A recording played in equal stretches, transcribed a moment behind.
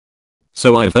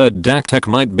So I've heard DakTek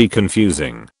might be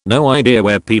confusing. No idea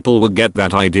where people would get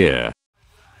that idea.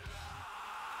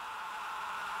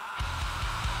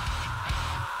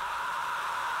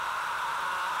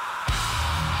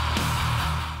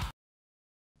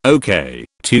 Okay,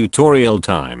 tutorial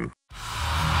time.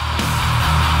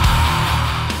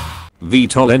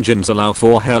 Vtol engines allow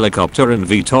for helicopter and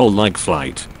Vtol-like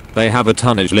flight. They have a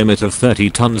tonnage limit of 30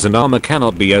 tons and armor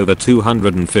cannot be over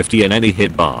 250 in any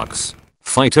hitbox.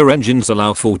 Fighter engines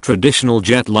allow for traditional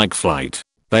jet-like flight.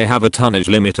 They have a tonnage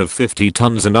limit of 50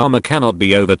 tons and armor cannot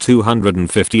be over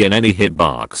 250 in any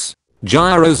hitbox.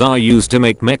 Gyros are used to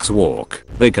make mechs walk.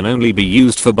 They can only be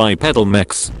used for bipedal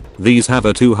mechs. These have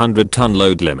a 200-ton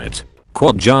load limit.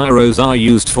 Quad gyros are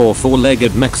used for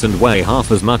four-legged mechs and weigh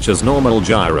half as much as normal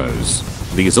gyros.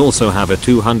 These also have a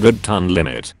 200-ton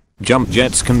limit. Jump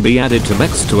jets can be added to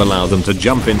mechs to allow them to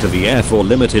jump into the air for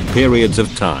limited periods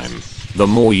of time. The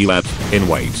more you add in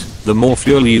weight, the more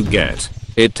fuel you get.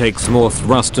 It takes more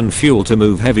thrust and fuel to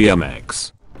move heavier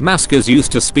mechs. Mask is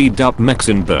used to speed up mechs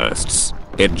in bursts.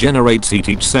 It generates heat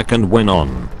each second when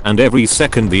on, and every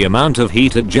second the amount of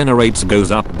heat it generates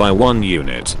goes up by 1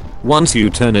 unit. Once you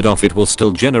turn it off it will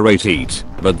still generate heat,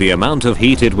 but the amount of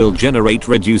heat it will generate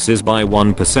reduces by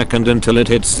 1 per second until it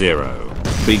hits 0.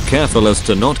 Be careful as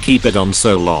to not keep it on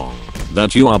so long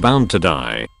that you are bound to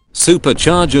die.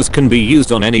 Superchargers can be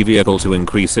used on any vehicle to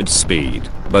increase its speed,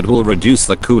 but will reduce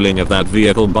the cooling of that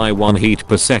vehicle by 1 heat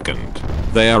per second.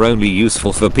 They are only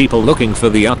useful for people looking for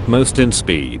the utmost in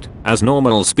speed, as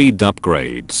normal speed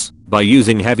upgrades. By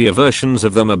using heavier versions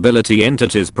of them, ability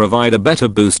entities provide a better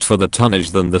boost for the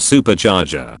tonnage than the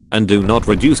supercharger, and do not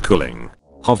reduce cooling.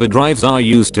 Hover drives are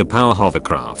used to power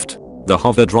hovercraft. The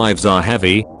hover drives are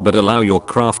heavy, but allow your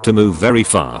craft to move very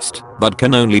fast, but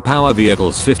can only power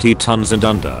vehicles 50 tons and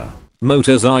under.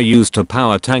 Motors are used to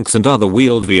power tanks and other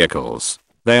wheeled vehicles.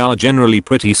 They are generally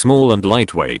pretty small and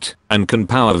lightweight, and can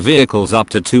power vehicles up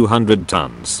to 200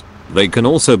 tons. They can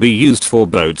also be used for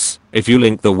boats, if you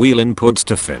link the wheel inputs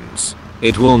to fins.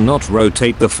 It will not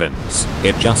rotate the fins,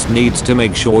 it just needs to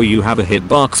make sure you have a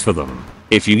hitbox for them.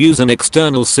 If you use an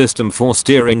external system for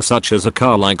steering such as a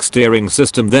car-like steering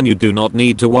system, then you do not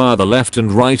need to wire the left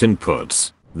and right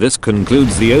inputs. This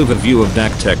concludes the overview of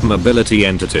DakTek mobility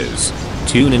entities.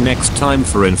 Tune in next time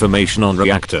for information on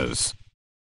reactors.